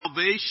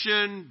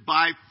salvation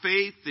by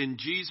faith in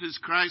Jesus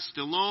Christ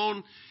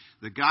alone,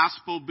 the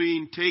gospel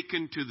being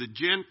taken to the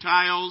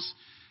Gentiles,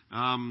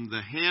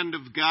 the hand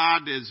of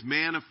God is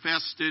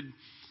manifested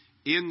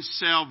in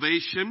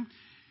salvation.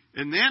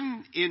 And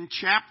then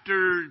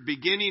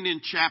beginning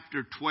in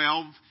chapter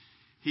 12,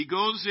 he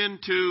goes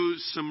into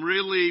some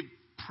really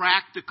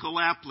practical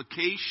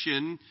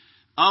application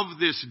of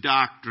this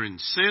doctrine.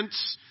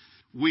 Since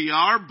we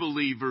are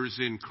believers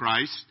in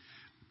Christ,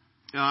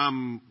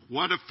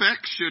 what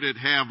effect should it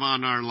have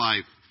on our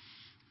life?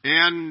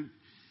 And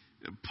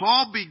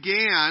Paul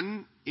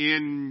began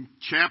in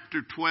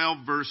chapter 12,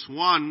 verse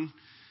 1,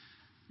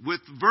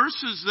 with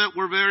verses that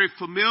we're very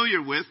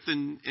familiar with,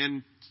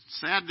 and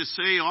sad to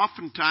say,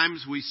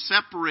 oftentimes we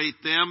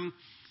separate them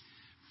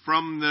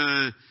from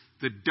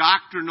the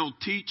doctrinal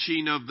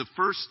teaching of the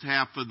first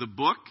half of the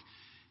book,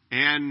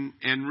 and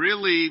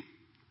really,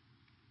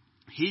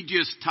 he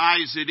just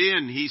ties it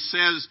in. He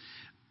says,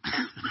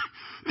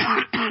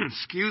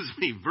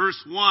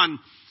 verse 1,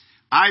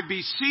 I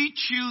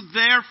beseech you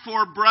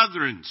therefore,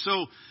 brethren.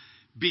 So,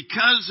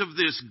 because of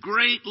this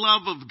great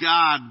love of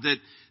God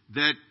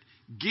that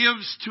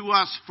gives to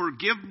us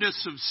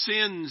forgiveness of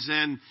sins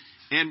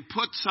and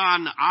puts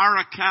on our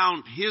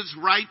account His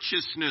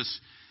righteousness,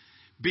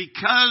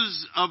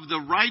 because of the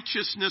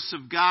righteousness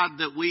of God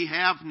that we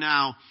have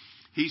now,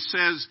 he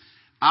says,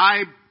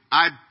 I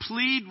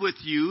plead with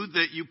you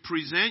that you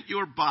present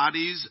your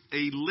bodies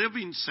a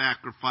living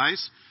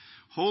sacrifice,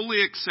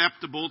 wholly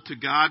acceptable to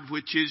God,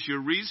 which is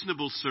your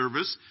reasonable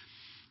service,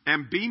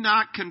 and be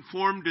not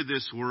conformed to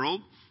this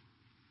world,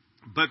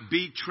 but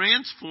be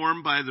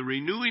transformed by the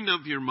renewing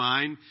of your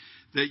mind,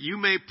 that you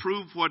may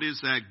prove what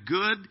is that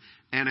good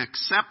and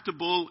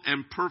acceptable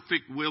and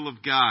perfect will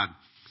of God.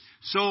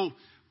 So,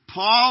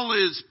 Paul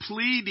is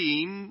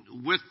pleading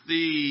with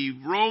the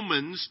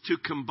Romans to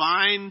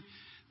combine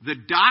the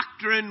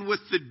doctrine with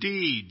the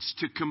deeds,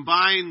 to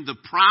combine the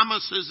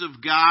promises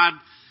of God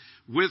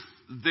with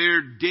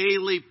their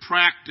daily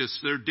practice,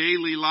 their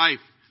daily life.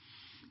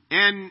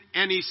 And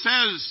he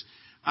says,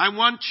 I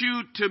want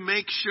you to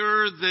make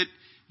sure that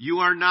you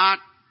are not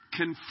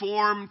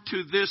conformed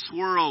to this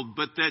world,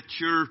 but that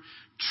you're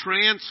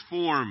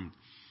transformed.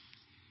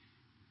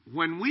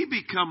 When we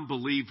become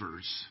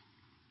believers,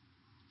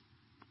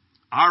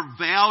 our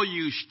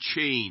values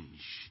change.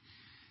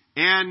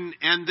 And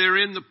they're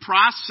in the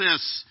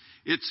process.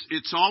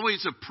 It's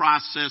always a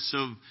process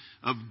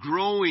of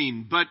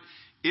growing, but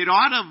it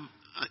ought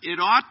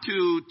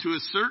to a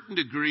certain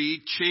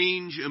degree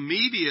change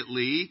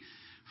immediately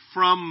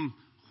from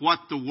what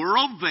the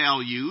world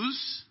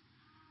values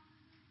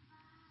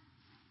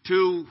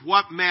to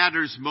what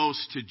matters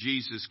most to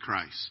Jesus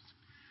Christ.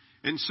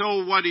 And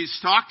so what he's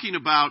talking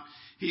about,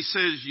 he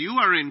says, you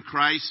are in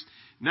Christ.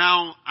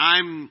 Now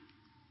I'm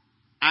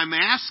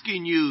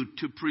asking you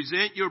to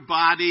present your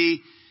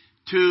body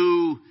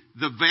to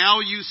the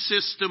value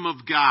system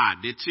of God.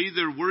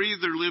 We're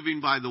either living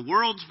by the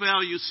world's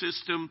value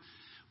system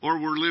or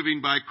we're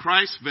living by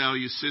Christ's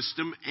value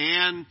system,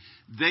 and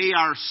they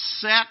are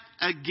set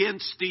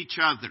against each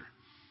other.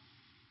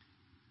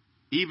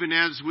 Even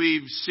as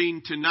we've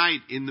seen tonight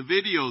in the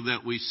video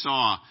that we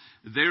saw,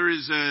 there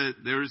is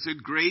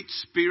a great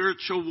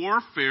spiritual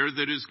warfare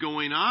that is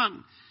going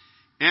on.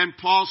 And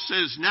Paul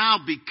says, now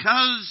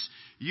because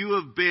you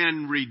have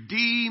been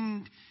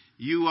redeemed,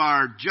 you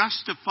are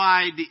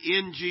justified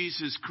in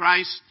Jesus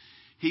Christ,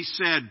 he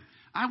said,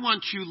 I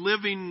want you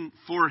living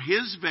for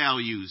His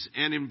values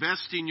and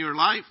investing your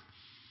life.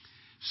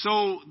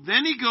 So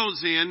then he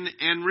goes in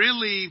and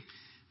really,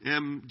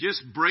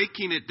 just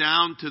breaking it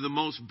down to the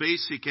most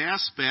basic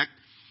aspect,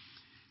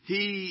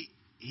 he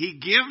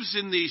gives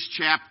in these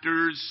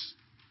chapters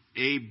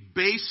a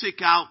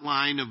basic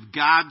outline of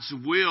God's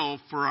will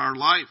for our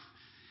life.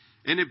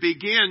 And it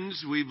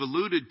begins, we've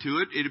alluded to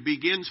it, it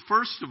begins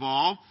first of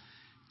all,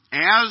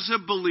 as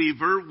a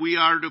believer, we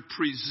are to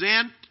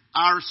present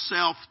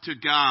ourselves to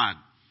God.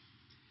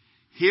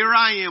 Here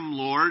I am,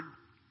 Lord.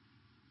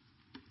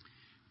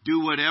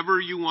 Do whatever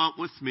you want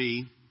with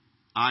me.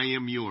 I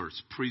am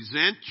yours.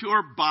 Present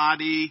your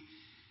body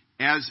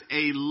as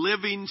a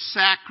living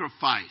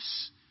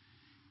sacrifice.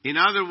 In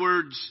other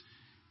words,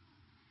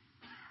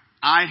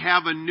 I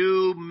have a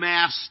new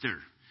master.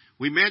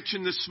 We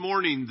mentioned this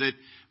morning that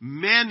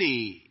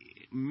many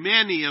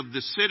of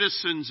the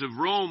citizens of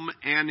Rome,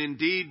 and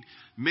indeed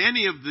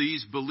many of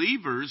these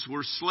believers,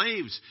 were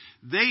slaves.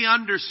 They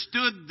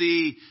understood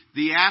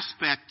the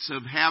aspects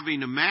of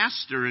having a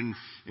master.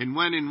 And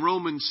when in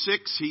Romans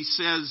 6 he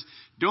says,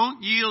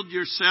 don't yield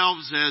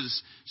yourselves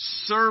as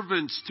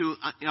servants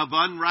of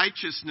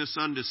unrighteousness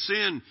unto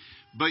sin,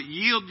 but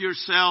yield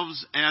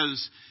yourselves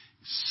as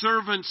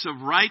servants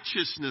of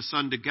righteousness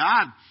unto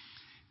God.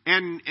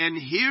 And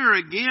here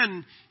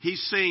again,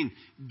 he's saying,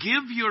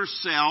 give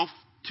yourself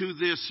to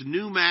this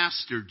new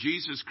master,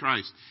 Jesus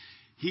Christ.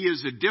 He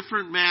is a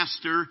different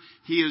master.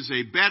 He is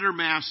a better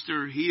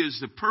master. He is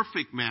the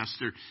perfect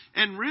master.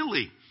 And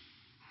really,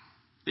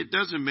 it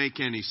doesn't make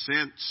any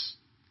sense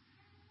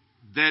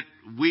that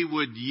we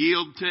would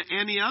yield to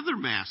any other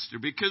master,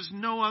 because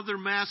no other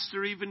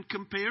master even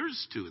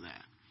compares to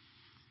that.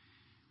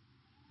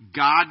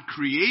 God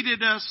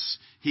created us.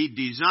 He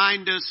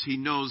designed us. He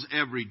knows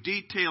every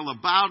detail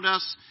about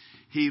us.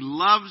 He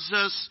loves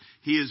us.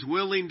 He is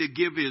willing to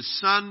give His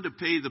Son to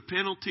pay the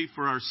penalty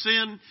for our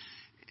sin.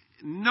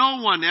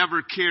 No one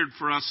ever cared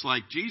for us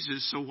like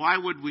Jesus, so why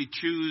would we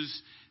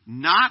choose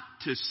not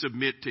to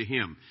submit to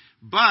Him?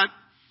 But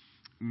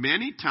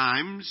many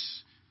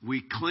times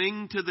we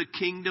cling to the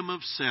kingdom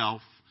of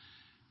self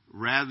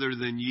rather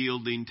than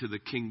yielding to the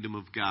kingdom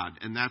of God.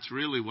 And that's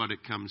really what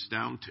it comes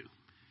down to.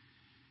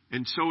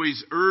 And so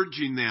He's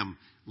urging them,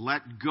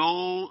 let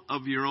go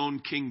of your own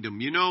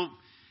kingdom. You know,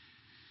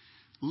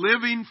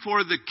 living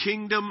for the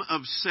kingdom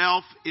of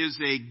self is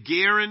a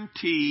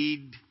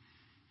guaranteed,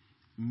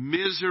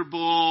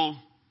 miserable,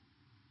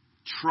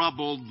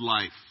 troubled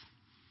life.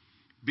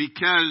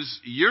 Because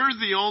you're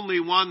the only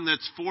one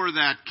that's for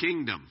that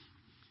kingdom.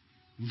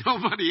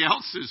 Nobody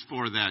else is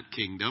for that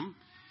kingdom.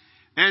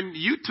 And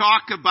you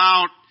talk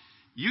about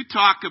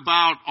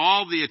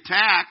all the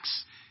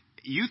attacks.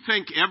 You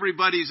think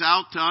everybody's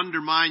out to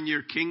undermine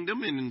your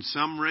kingdom, and in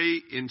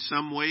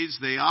some ways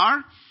they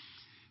are.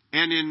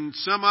 And in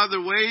some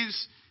other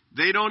ways,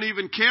 they don't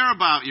even care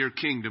about your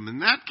kingdom.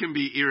 And that can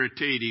be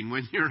irritating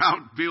when you're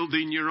out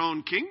building your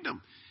own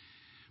kingdom.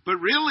 But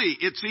really,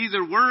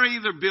 we're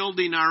either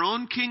building our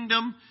own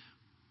kingdom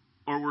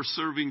or we're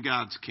serving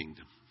God's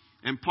kingdom.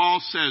 And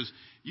Paul says,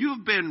 you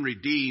have been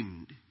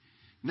redeemed.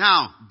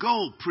 Now,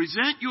 go,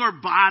 present your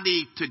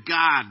body to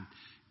God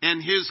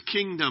and His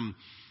kingdom.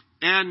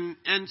 And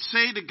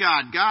say to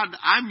God, God,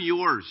 I'm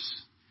yours.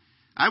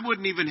 I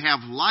wouldn't even have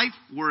life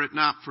were it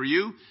not for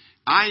you.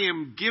 I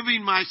am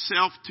giving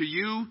myself to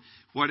you.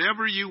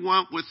 Whatever you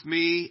want with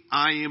me,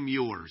 I am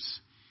yours.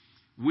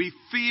 We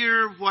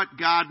fear what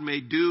God may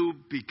do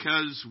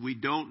because we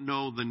don't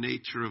know the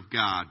nature of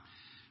God.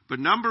 But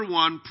number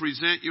one,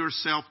 present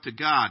yourself to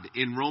God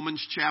in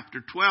Romans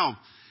chapter 12.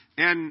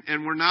 And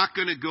we're not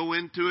going to go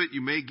into it.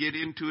 You may get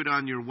into it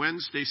on your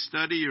Wednesday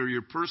study or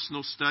your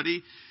personal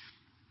study.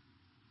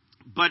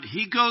 But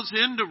he goes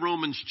into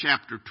Romans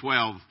chapter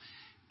 12,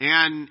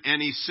 and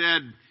he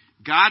said,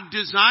 God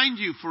designed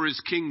you for His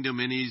kingdom,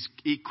 and He's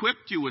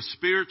equipped you with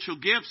spiritual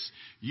gifts.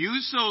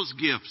 Use those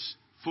gifts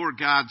for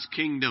God's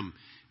kingdom.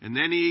 And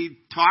then he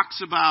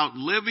talks about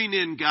living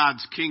in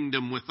God's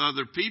kingdom with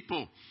other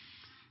people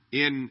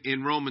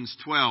in Romans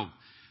 12.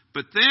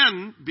 But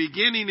then,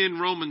 beginning in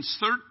Romans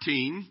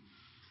 13,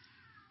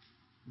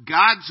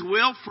 God's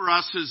will for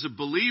us as a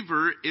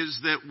believer is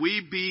that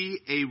we be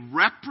a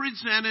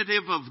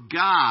representative of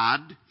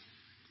God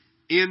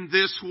in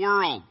this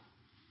world.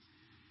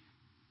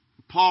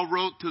 Paul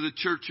wrote to the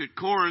church at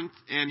Corinth,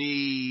 and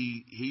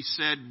he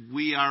said,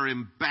 we are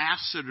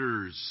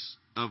ambassadors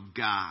of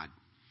God.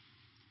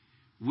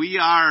 We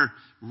are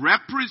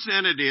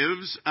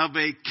representatives of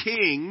a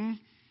king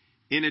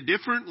in a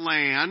different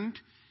land.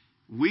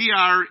 We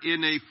are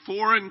in a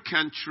foreign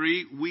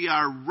country. We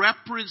are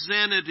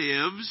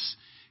representatives,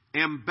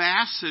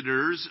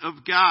 ambassadors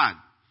of God.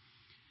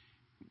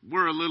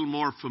 We're a little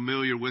more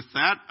familiar with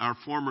that. Our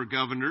former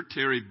governor,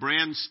 Terry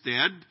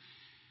Branstad,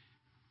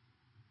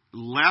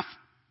 left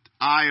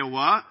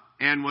Iowa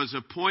and was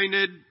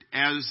appointed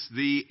as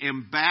the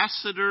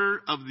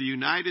ambassador of the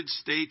United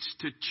States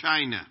to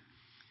China.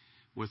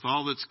 With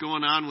all that's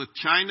going on with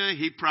China,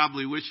 he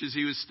probably wishes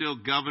he was still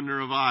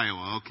governor of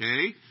Iowa,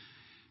 okay?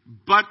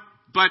 But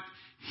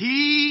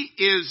he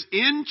is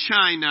in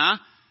China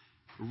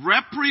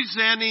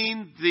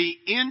representing the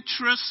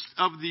interests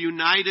of the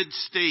United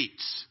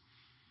States.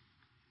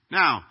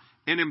 Now,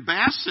 an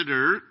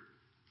ambassador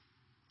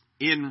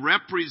in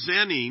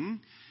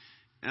representing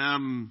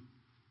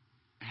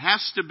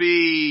has to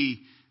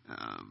be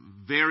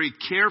very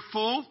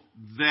careful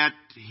that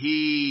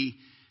he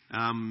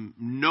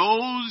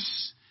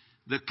knows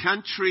the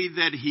country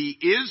that he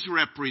is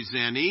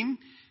representing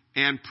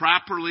and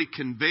properly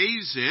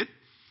conveys it,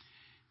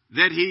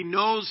 that he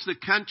knows the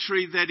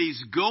country that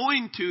he's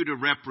going to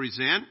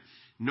represent,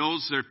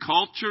 knows their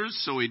cultures,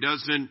 so he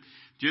doesn't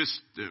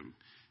just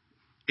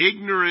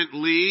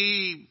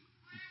ignorantly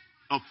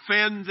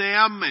offend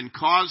them and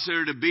cause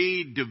there to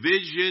be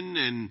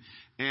division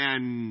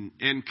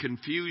and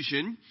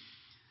confusion.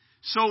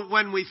 So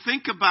when we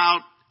think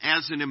about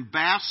as an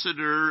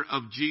ambassador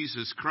of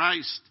Jesus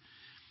Christ,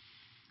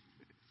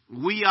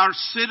 we are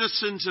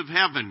citizens of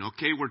heaven.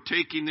 Okay, we're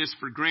taking this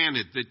for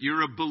granted that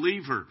you're a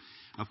believer,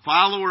 a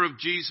follower of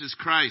Jesus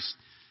Christ.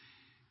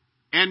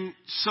 And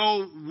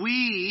so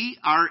we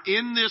are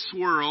in this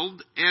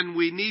world, and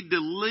we need to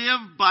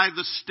live by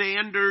the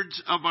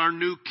standards of our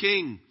new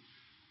king.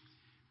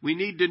 We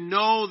need to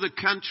know the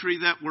country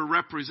that we're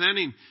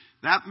representing.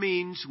 That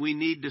means we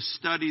need to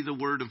study the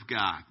Word of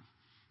God.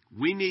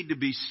 We need to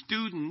be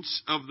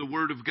students of the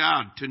Word of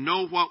God to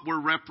know what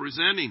we're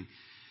representing.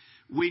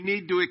 We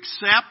need to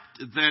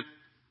accept that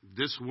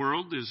this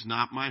world is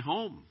not my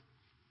home.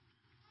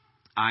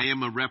 I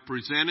am a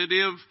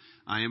representative.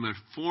 I am a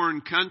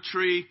foreign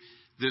country.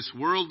 This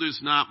world is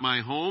not my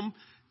home.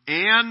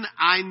 And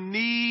I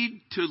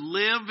need to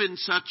live in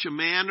such a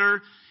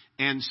manner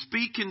and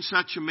speak in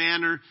such a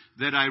manner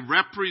that I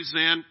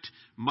represent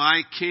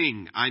my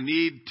King. I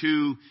need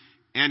to,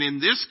 and in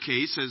this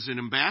case, as an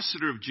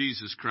ambassador of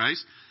Jesus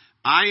Christ,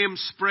 I am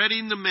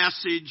spreading the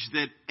message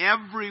that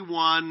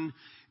everyone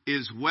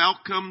is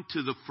welcome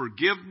to the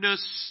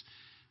forgiveness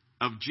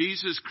of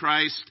Jesus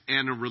Christ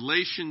and a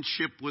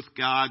relationship with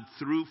God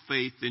through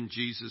faith in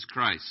Jesus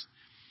Christ.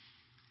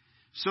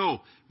 So,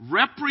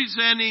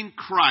 representing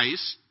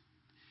Christ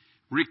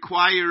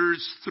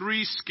requires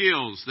 3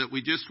 skills that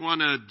we just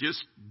want to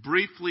just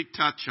briefly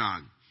touch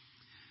on.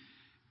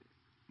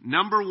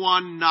 Number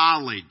 1,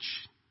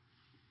 knowledge.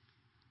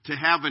 To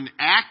have an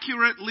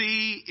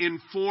accurately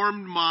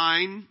informed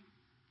mind,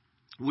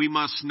 we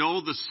must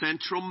know the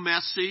central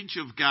message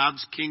of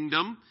God's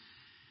kingdom.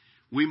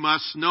 We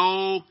must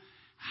know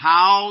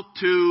how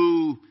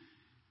to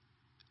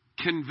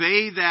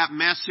convey that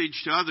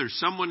message to others.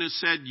 Someone has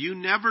said, you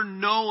never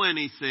know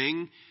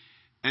anything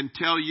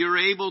until you're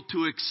able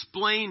to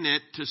explain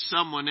it to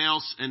someone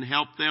else and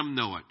help them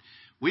know it.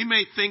 We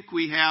may think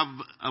we have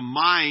a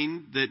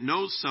mind that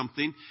knows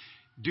something.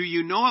 Do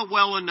you know it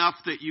well enough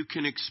that you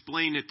can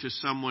explain it to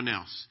someone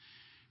else?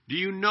 Do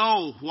you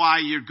know why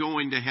you're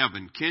going to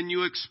heaven? Can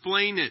you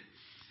explain it?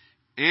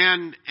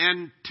 And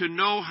to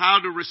know how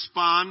to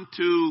respond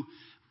to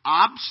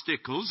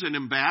obstacles, an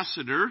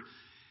ambassador,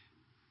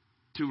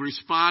 to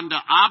respond to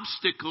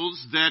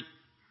obstacles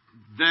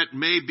that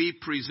may be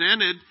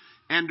presented,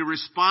 and to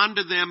respond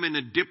to them in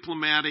a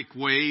diplomatic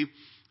way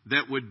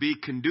that would be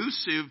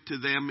conducive to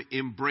them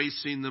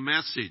embracing the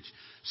message.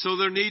 So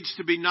there needs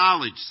to be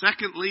knowledge.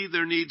 Secondly,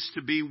 there needs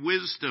to be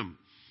wisdom.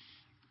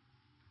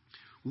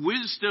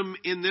 Wisdom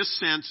in this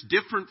sense,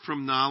 different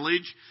from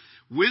knowledge.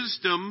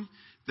 Wisdom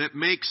that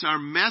makes our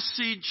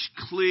message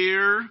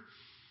clear,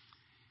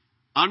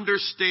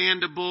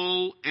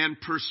 understandable, and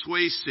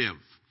persuasive.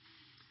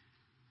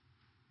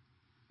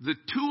 The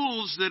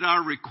tools that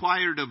are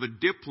required of a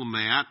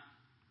diplomat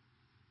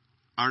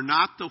are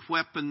not the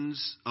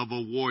weapons of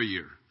a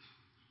warrior.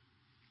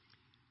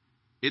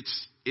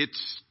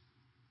 It's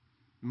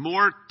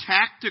more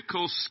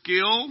tactical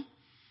skill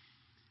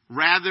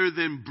rather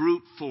than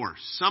brute force.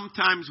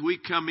 Sometimes we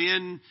come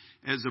in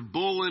as a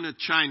bull in a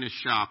china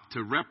shop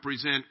to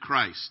represent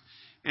Christ,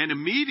 and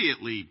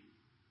immediately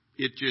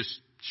it just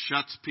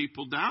shuts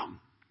people down.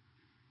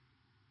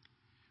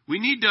 We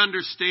need to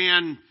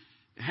understand,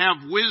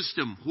 have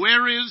wisdom.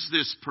 Where is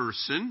this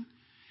person?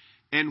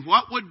 And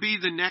what would be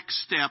the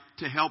next step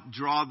to help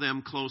draw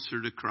them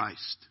closer to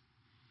Christ?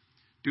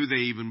 Do they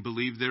even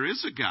believe there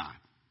is a God?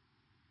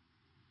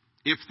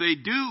 If they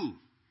do,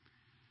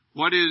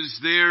 what is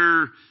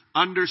their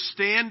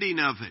understanding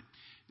of it?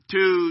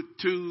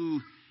 To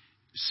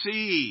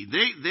see,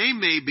 they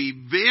may be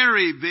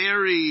very,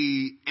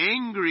 very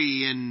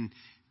angry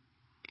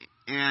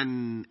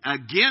and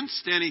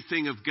against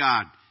anything of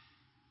God.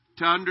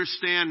 To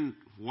understand,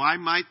 why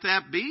might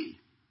that be?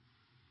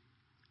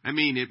 I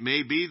mean, it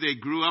may be they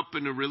grew up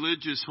in a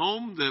religious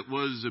home that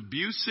was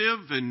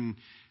abusive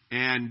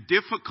and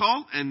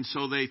difficult, and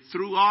so they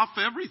threw off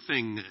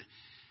everything.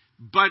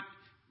 But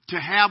to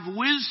have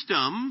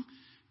wisdom,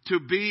 to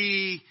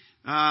be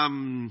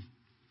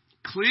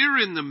clear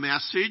in the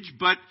message,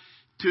 but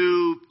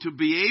to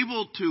be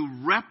able to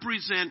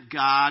represent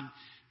God,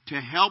 to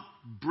help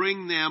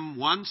bring them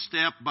one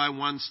step by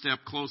one step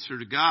closer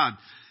to God.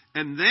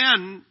 And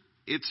then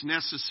it's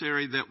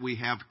necessary that we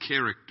have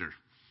character.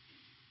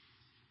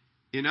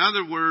 In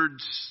other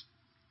words,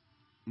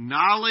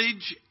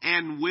 knowledge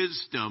and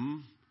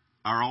wisdom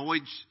are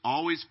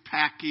always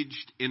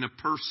packaged in a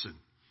person.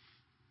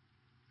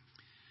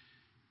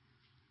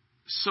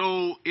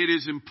 So it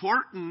is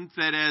important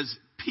that as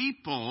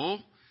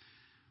people,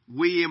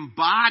 we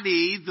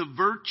embody the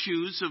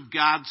virtues of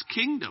God's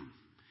kingdom.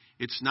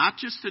 It's not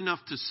just enough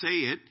to say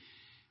it.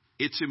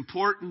 It's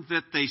important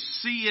that they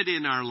see it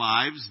in our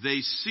lives. They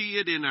see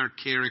it in our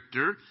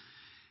character.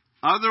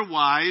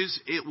 Otherwise,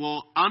 it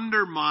will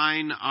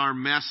undermine our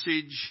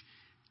message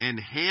and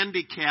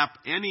handicap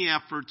any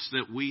efforts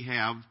that we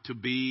have to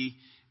be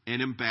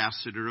an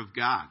ambassador of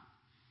God.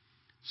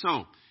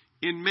 So,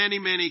 in many,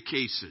 many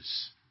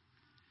cases,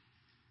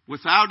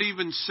 without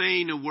even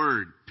saying a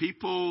word,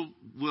 people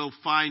will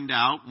find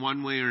out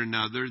one way or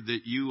another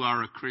that you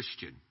are a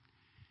Christian.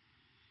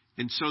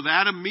 And so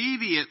that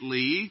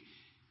immediately,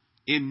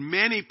 in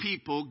many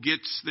people,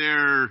 gets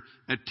their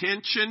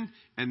attention,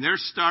 and they're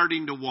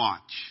starting to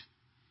watch.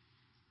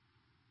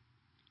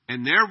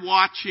 And they're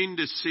watching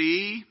to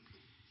see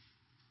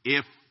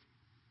if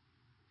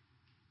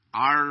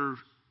our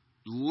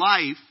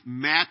life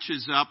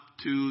matches up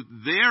to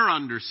their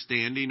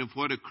understanding of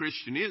what a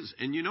Christian is.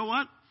 And you know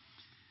what?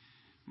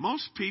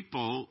 Most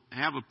people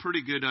have a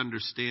pretty good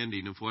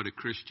understanding of what a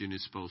Christian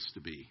is supposed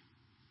to be.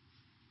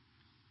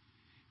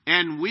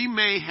 And we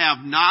may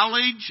have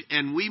knowledge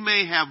and we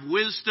may have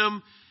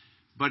wisdom,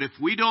 but if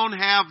we don't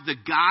have the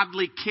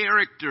godly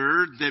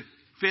character that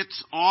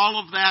fits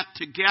all of that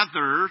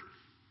together,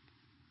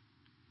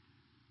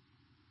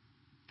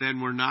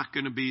 then we're not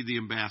going to be the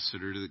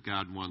ambassador that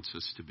God wants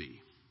us to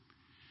be.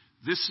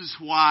 This is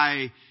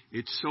why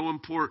it's so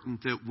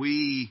important that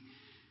we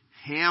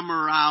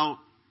hammer out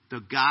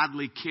the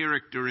godly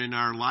character in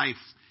our life,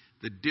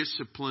 the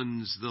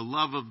disciplines, the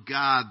love of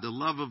God, the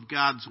love of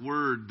God's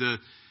Word,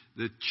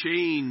 the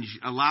change,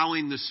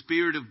 allowing the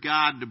Spirit of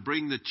God to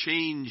bring the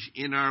change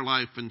in our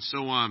life and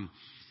so on.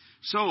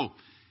 So,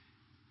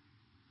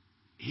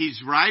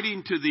 he's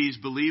writing to these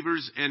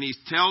believers and he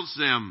tells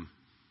them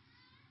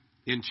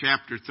in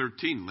chapter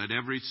 13, let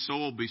every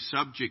soul be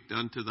subject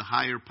unto the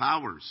higher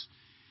powers.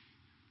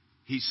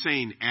 He's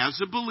saying, as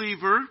a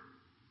believer,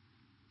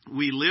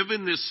 we live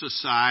in this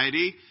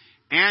society,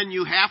 and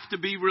you have to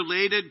be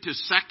related to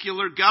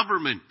secular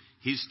government,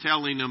 he's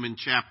telling them in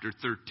chapter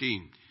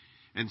 13.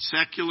 And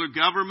secular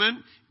government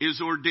is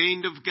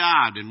ordained of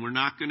God, and we're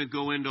not going to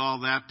go into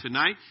all that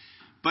tonight.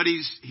 But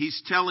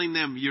he's telling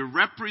them, you're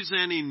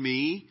representing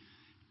me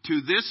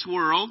to this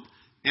world,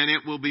 and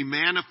it will be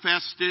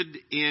manifested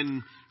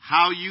in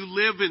how you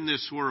live in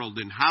this world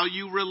and how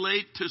you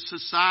relate to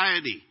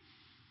society.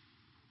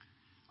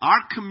 Our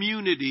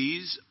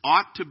communities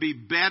ought to be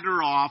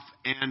better off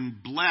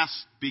and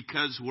blessed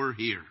because we're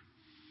here.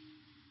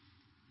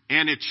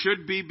 And it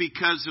should be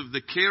because of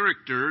the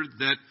character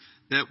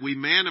that we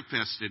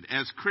manifested.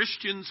 As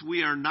Christians,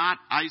 we are not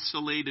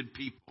isolated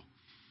people.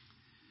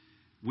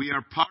 We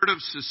are part of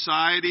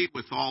society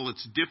with all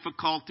its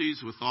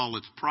difficulties, with all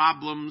its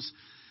problems,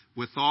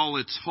 with all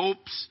its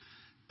hopes.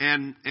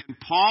 And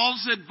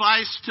Paul's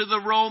advice to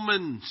the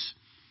Romans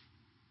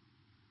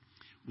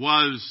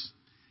was,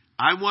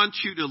 I want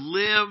you to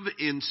live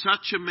in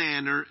such a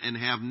manner and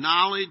have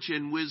knowledge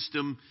and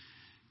wisdom,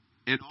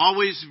 and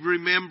always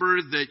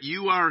remember that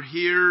you are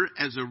here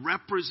as a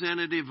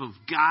representative of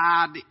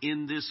God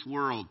in this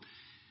world.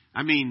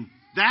 I mean,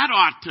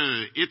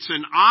 it's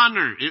an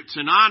honor. It's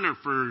an honor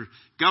for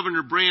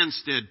Governor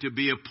Branstad to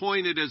be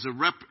appointed as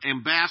a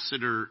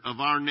ambassador of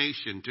our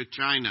nation to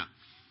China.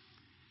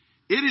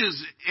 It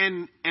is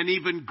an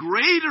even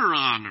greater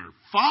honor,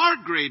 far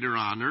greater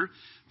honor,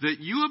 that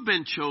you have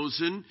been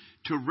chosen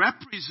to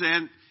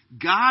represent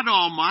God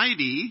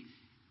Almighty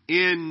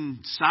in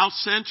South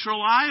Central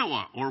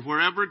Iowa or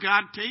wherever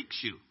God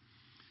takes you.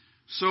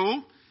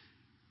 So,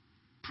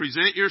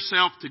 present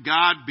yourself to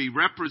God, be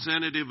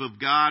representative of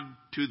God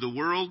to the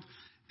world,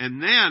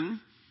 and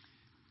then,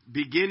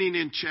 beginning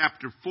in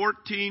chapter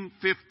 14,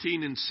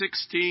 15, and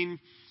 16,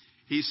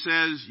 he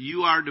says,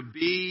 you are to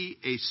be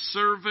a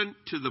servant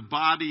to the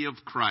body of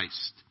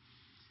Christ.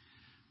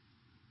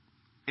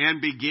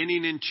 And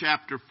beginning in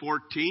chapter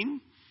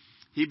 14,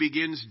 he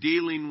begins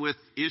dealing with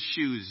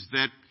issues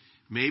that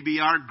maybe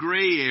are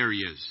gray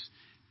areas.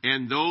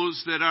 And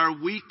those that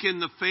are weak in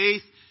the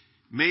faith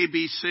may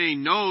be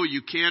saying, no,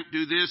 you can't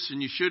do this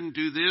and you shouldn't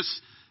do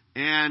this.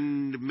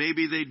 And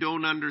maybe they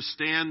don't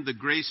understand the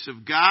grace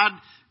of God.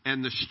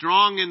 And the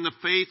strong in the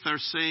faith are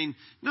saying,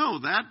 no,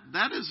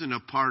 that isn't a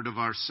part of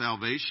our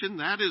salvation.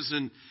 That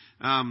isn't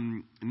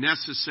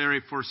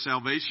necessary for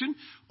salvation.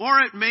 Or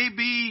it may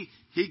be,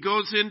 he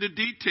goes into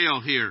detail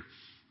here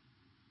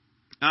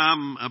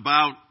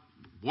about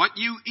what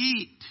you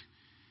eat.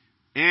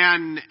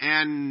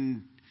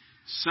 And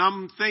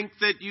some think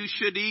that you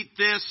should eat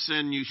this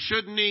and you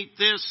shouldn't eat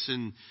this.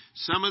 And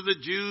some of the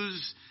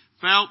Jews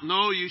felt,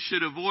 no, you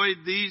should avoid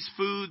these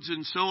foods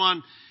and so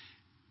on.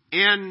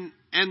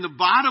 And the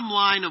bottom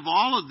line of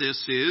all of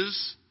this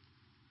is,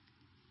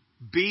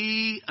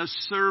 be a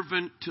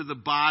servant to the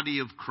body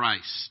of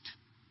Christ.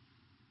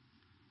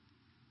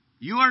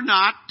 You are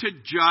not to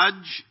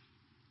judge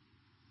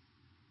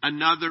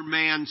another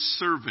man's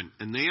servant.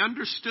 And they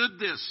understood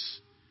this.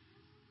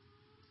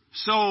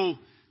 So,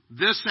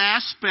 this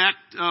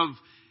aspect of,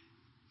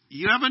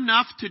 you have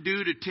enough to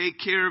do to take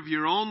care of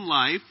your own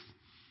life.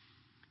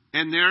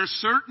 And there are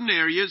certain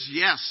areas,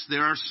 yes,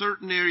 there are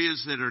certain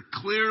areas that are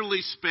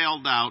clearly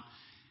spelled out.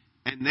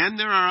 And then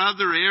there are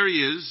other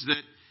areas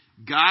that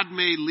God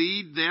may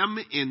lead them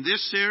in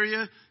this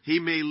area. He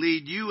may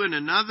lead you in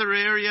another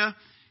area.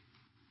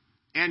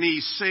 And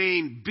he's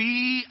saying,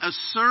 be a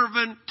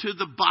servant to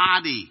the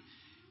body.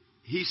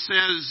 He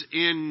says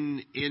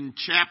in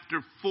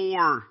chapter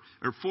 4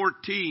 or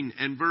 14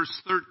 and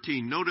verse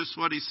 13. Notice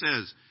what he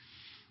says.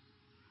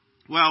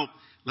 Well,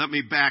 let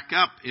me back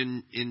up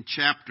in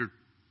chapter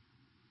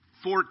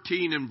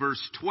 14 and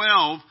verse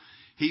 12.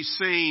 He's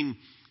saying,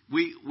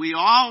 we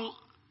all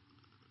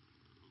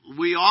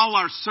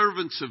are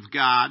servants of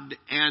God,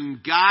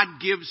 and God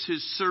gives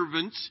his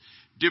servants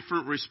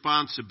different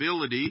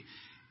responsibility.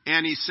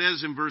 And he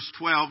says in verse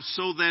 12,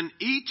 so then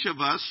each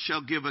of us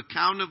shall give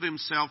account of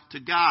himself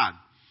to God.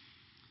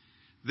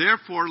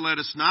 Therefore, let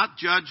us not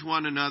judge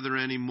one another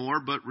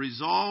anymore, but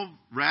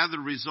rather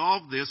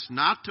resolve this,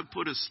 not to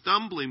put a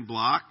stumbling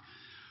block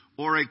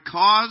or a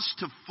cause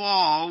to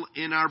fall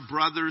in our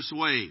brother's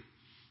way.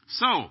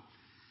 So,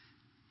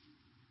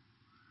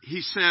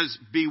 he says,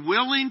 be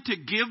willing to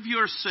give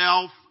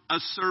yourself a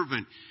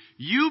servant.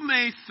 You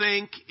may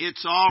think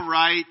it's all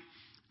right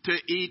to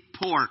eat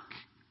pork.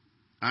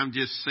 I'm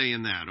just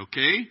saying that,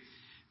 okay?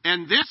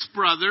 And this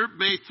brother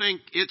may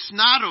think it's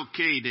not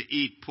okay to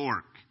eat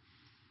pork.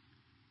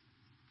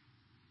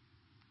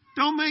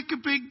 Don't make a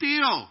big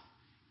deal.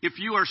 If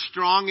you are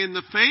strong in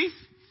the faith,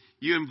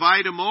 you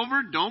invite them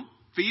over. Don't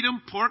feed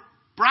them pork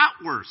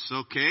bratwurst,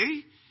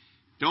 okay?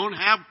 Don't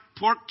have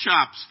pork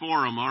chops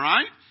for them, all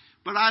right?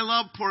 But I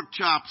love pork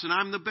chops, and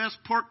I'm the best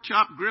pork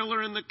chop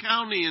griller in the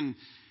county. And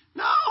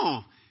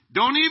no,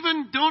 don't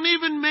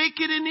even make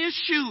it an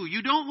issue.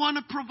 You don't want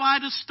to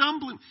provide a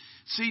stumbling.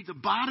 See, the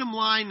bottom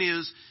line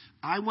is,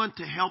 I want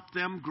to help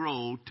them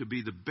grow to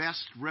be the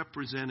best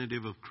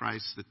representative of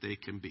Christ that they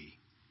can be.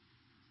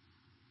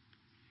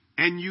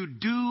 And you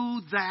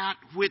do that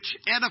which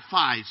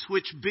edifies,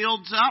 which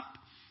builds up.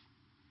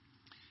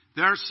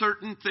 There are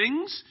certain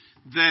things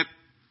that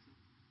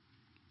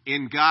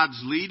in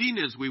God's leading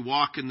as we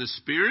walk in the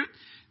Spirit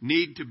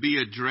need to be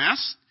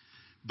addressed.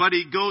 But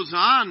he goes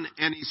on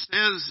and he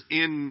says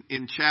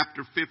in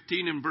chapter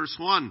 15 and verse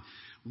 1,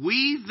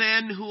 we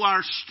then who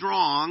are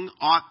strong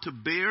ought to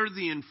bear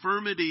the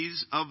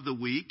infirmities of the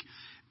weak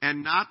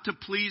and not to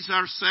please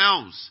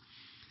ourselves.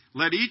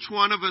 Let each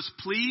one of us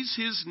please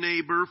his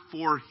neighbor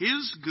for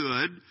his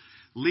good,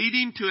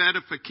 leading to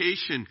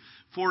edification.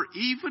 For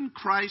even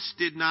Christ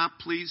did not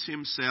please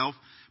himself,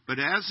 but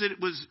as it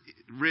was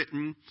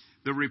written,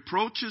 the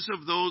reproaches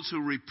of those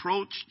who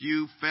reproached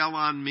you fell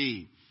on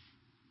me.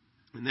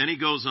 And then he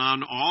goes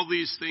on, all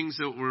these things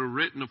that were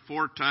written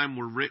aforetime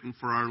were written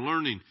for our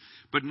learning.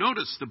 But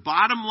notice, the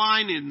bottom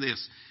line in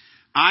this,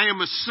 I am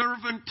a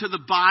servant to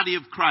the body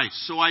of Christ,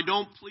 so I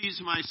don't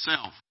please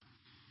myself.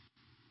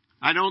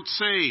 I don't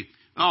say,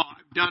 oh,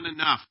 I've done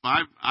enough.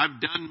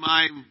 I've done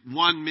my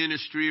one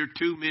ministry or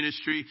two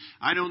ministry.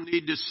 I don't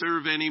need to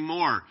serve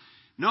anymore.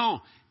 No,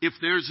 if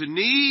there's a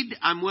need,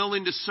 I'm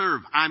willing to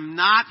serve. I'm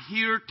not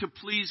here to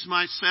please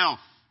myself.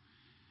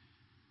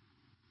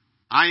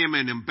 I am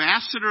an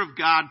ambassador of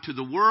God to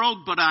the world,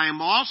 but I am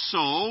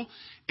also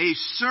a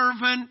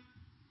servant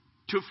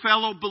to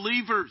fellow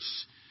believers.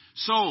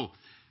 So,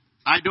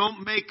 I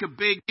don't make a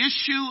big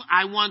issue.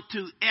 I want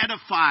to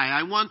edify.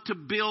 I want to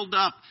build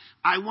up.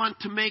 I want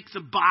to make the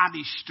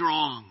body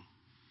strong.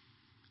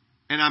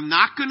 And I'm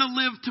not going to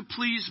live to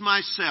please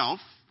myself.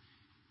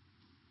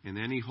 And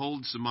then he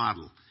holds the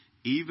model.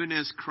 Even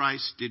as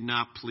Christ did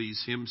not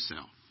please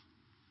himself.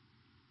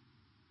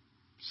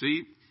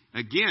 See,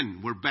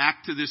 again, we're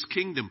back to this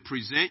kingdom.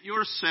 Present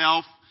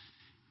yourself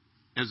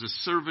as a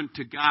servant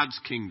to God's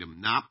kingdom,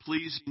 not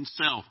pleasing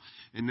self.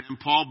 And then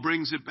Paul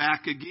brings it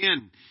back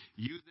again.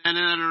 You then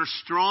that are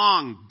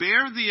strong,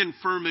 bear the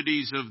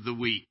infirmities of the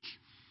weak.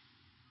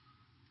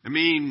 I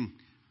mean,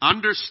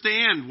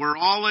 understand we're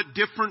all at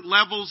different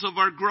levels of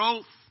our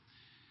growth.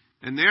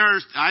 And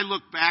I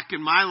look back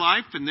in my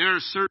life and there are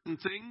certain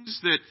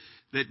things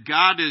that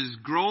God is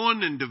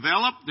growing and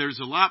developed. There's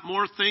a lot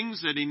more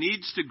things that he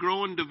needs to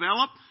grow and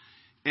develop.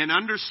 And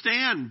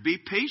understand, be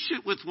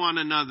patient with one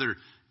another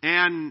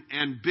and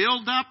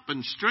build up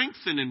and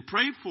strengthen and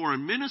pray for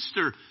and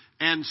minister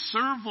and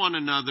serve one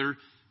another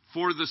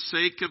for the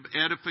sake of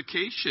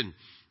edification.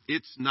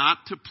 It's not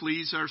to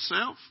please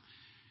ourselves.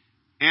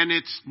 And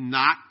it's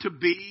not to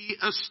be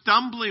a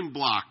stumbling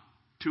block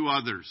to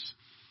others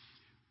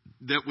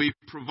that we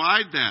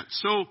provide that.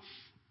 So,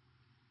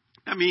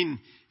 I mean,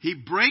 he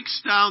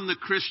breaks down the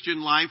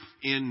Christian life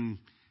in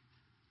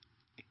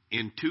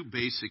two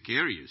basic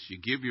areas. You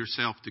give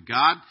yourself to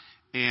God,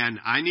 and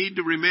I need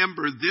to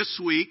remember this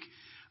week,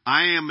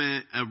 I am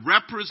a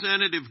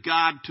representative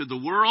God to the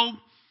world,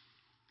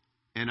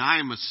 and I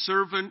am a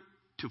servant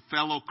to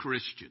fellow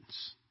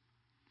Christians.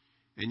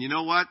 And you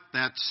know what?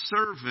 That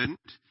servant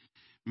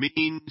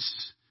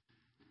means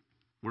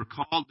we're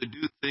called to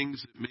do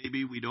things that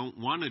maybe we don't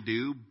want to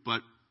do,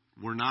 but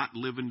we're not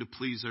living to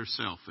please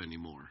ourselves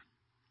anymore.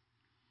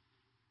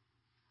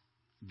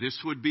 This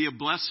would be a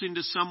blessing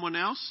to someone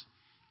else?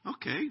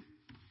 Okay.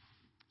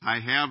 I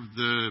have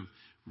the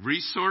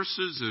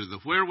resources or the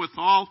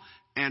wherewithal,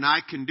 and I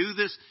can do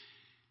this.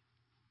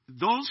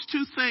 Those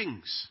two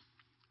things,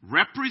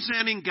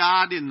 representing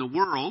God in the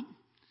world,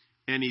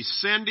 and he's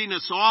sending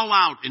us all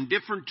out in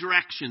different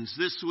directions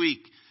this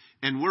week,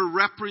 and we're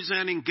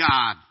representing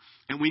God.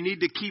 And we need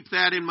to keep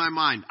that in my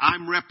mind.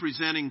 I'm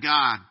representing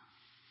God.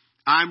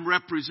 I'm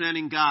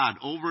representing God.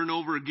 Over and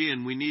over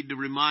again, we need to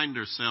remind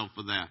ourselves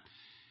of that.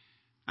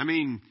 I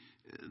mean,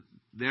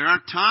 there are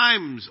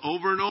times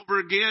over and over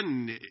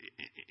again,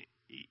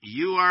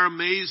 you are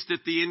amazed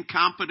at the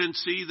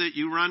incompetency that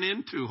you run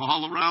into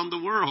all around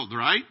the world,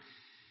 right?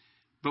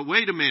 But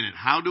wait a minute,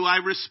 how do I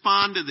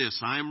respond to this?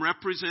 I am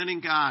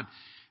representing God.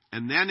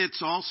 And then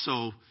it's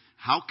also,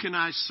 how can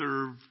I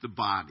serve the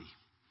body?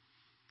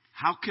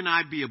 How can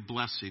I be a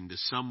blessing to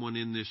someone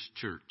in this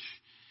church?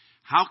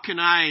 How can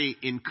I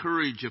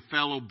encourage a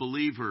fellow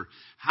believer?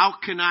 How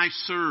can I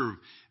serve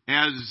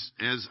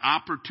as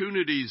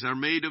opportunities are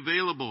made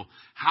available?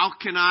 How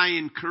can I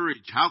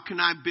encourage? How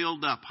can I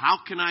build up? How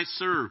can I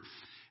serve?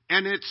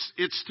 And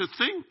it's to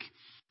think,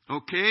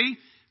 okay,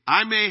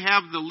 I may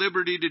have the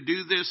liberty to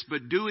do this,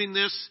 but doing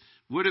this,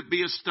 would it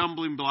be a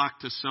stumbling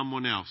block to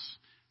someone else?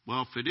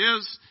 Well, if it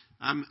is,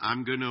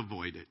 I'm going to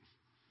avoid it.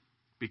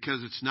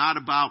 because it's not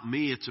about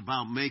me, it's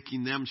about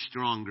making them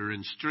stronger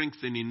and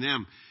strengthening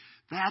them.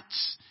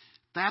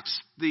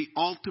 That's the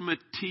ultimate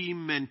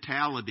team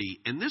mentality.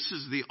 And this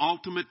is the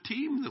ultimate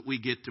team that we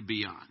get to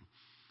be on.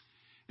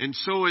 And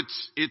so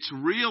it's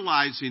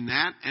realizing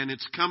that, and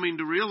it's coming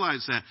to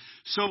realize that.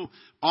 So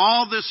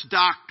all this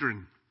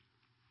doctrine,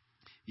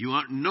 you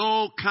want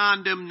no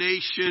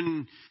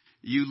condemnation,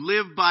 you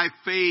live by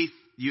faith,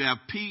 you have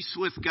peace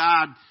with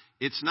God.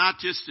 It's not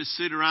just to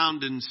sit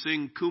around and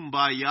sing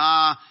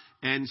Kumbaya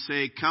and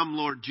say, come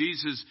Lord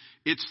Jesus.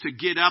 It's to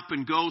get up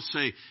and go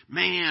say,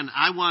 man,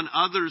 I want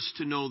others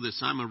to know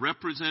this. I'm a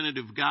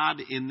representative of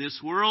God in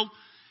this world.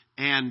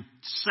 And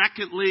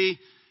secondly,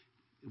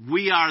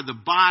 we are the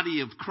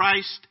body of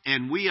Christ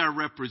and we are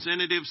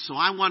representatives. So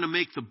I want to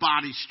make the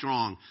body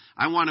strong.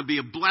 I want to be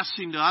a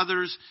blessing to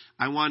others.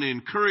 I want to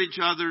encourage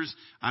others.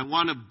 I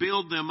want to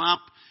build them up.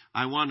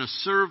 I want to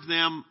serve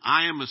them.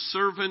 I am a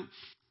servant,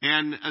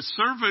 and a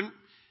servant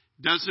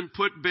doesn't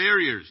put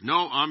barriers.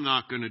 No, I'm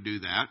not going to do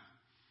that.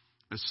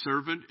 A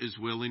servant is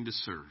willing to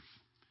serve.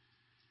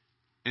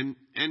 And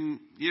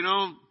you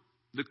know,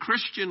 the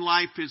Christian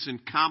life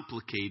isn't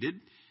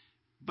complicated,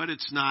 but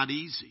it's not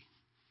easy.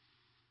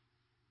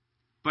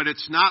 But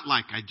it's not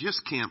like I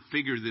just can't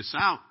figure this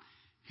out.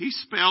 He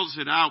spells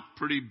it out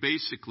pretty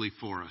basically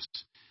for us.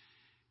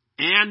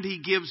 And he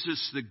gives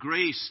us the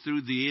grace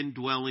through the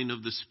indwelling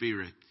of the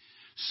Spirit.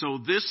 So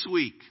this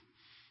week,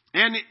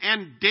 and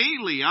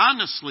daily,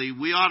 honestly,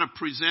 we ought to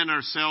present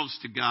ourselves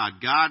to God.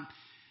 God,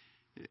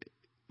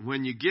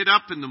 when you get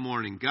up in the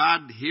morning,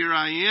 God, here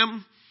I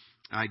am.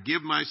 I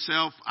give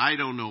myself. I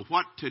don't know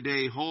what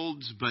today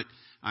holds, but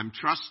I'm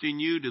trusting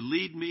you to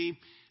lead me.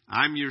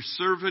 I'm your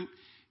servant.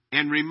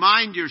 And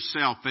remind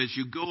yourself as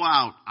you go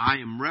out, I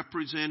am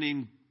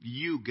representing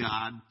you,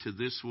 God, to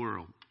this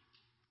world.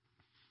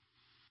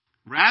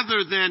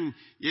 Rather than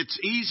it's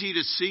easy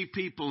to see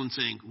people and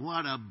saying,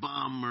 what a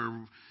bum,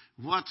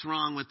 or what's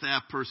wrong with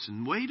that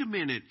person. Wait a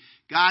minute.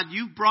 God,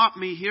 you brought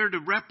me here to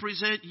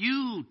represent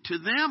you to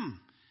them.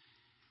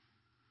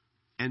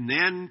 And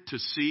then to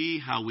see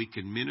how we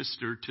can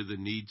minister to the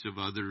needs of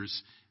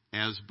others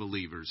as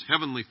believers.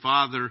 Heavenly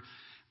Father,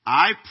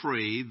 I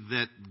pray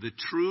that the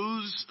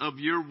truths of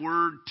your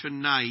word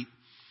tonight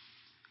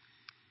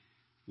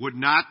would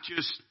not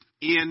just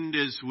end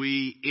as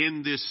we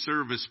end this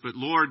service, but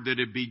Lord, that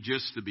it be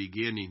just the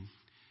beginning.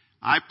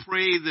 I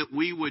pray that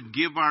we would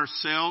give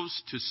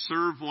ourselves to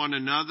serve one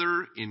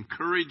another,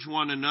 encourage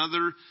one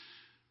another,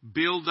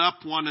 build up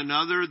one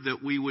another,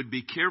 that we would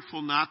be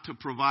careful not to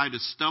provide a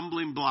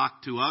stumbling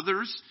block to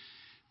others,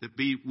 that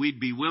we'd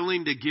be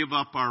willing to give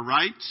up our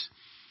rights.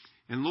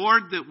 And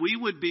Lord, that we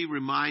would be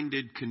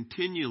reminded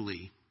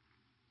continually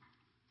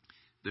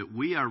that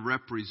we are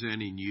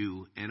representing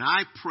you. And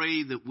I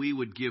pray that we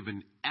would give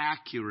an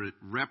accurate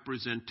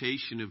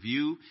representation of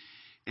you.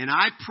 And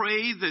I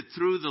pray that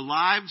through the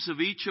lives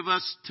of each of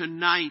us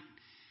tonight,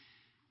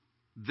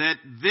 that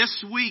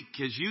this week,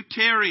 as you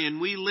tarry and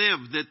we live,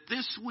 that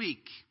this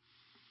week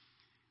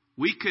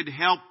we could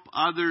help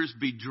others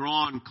be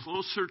drawn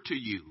closer to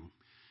you,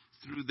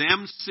 through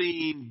them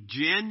seeing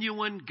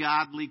genuine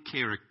godly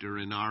character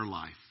in our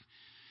life.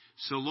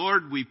 So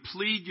Lord, we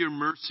plead your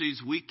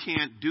mercies. We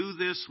can't do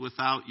this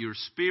without your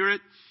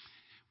Spirit.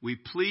 We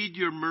plead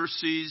your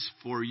mercies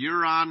for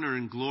your honor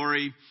and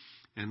glory.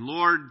 And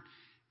Lord,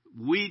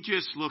 we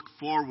just look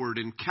forward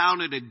and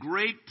count it a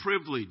great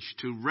privilege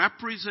to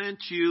represent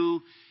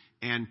you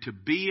and to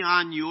be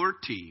on your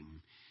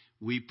team.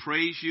 We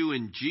praise you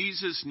in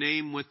Jesus'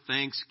 name with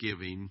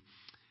thanksgiving.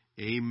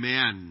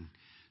 Amen.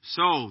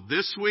 So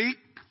this week,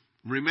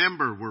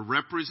 remember, we're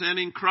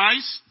representing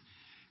Christ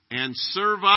and serve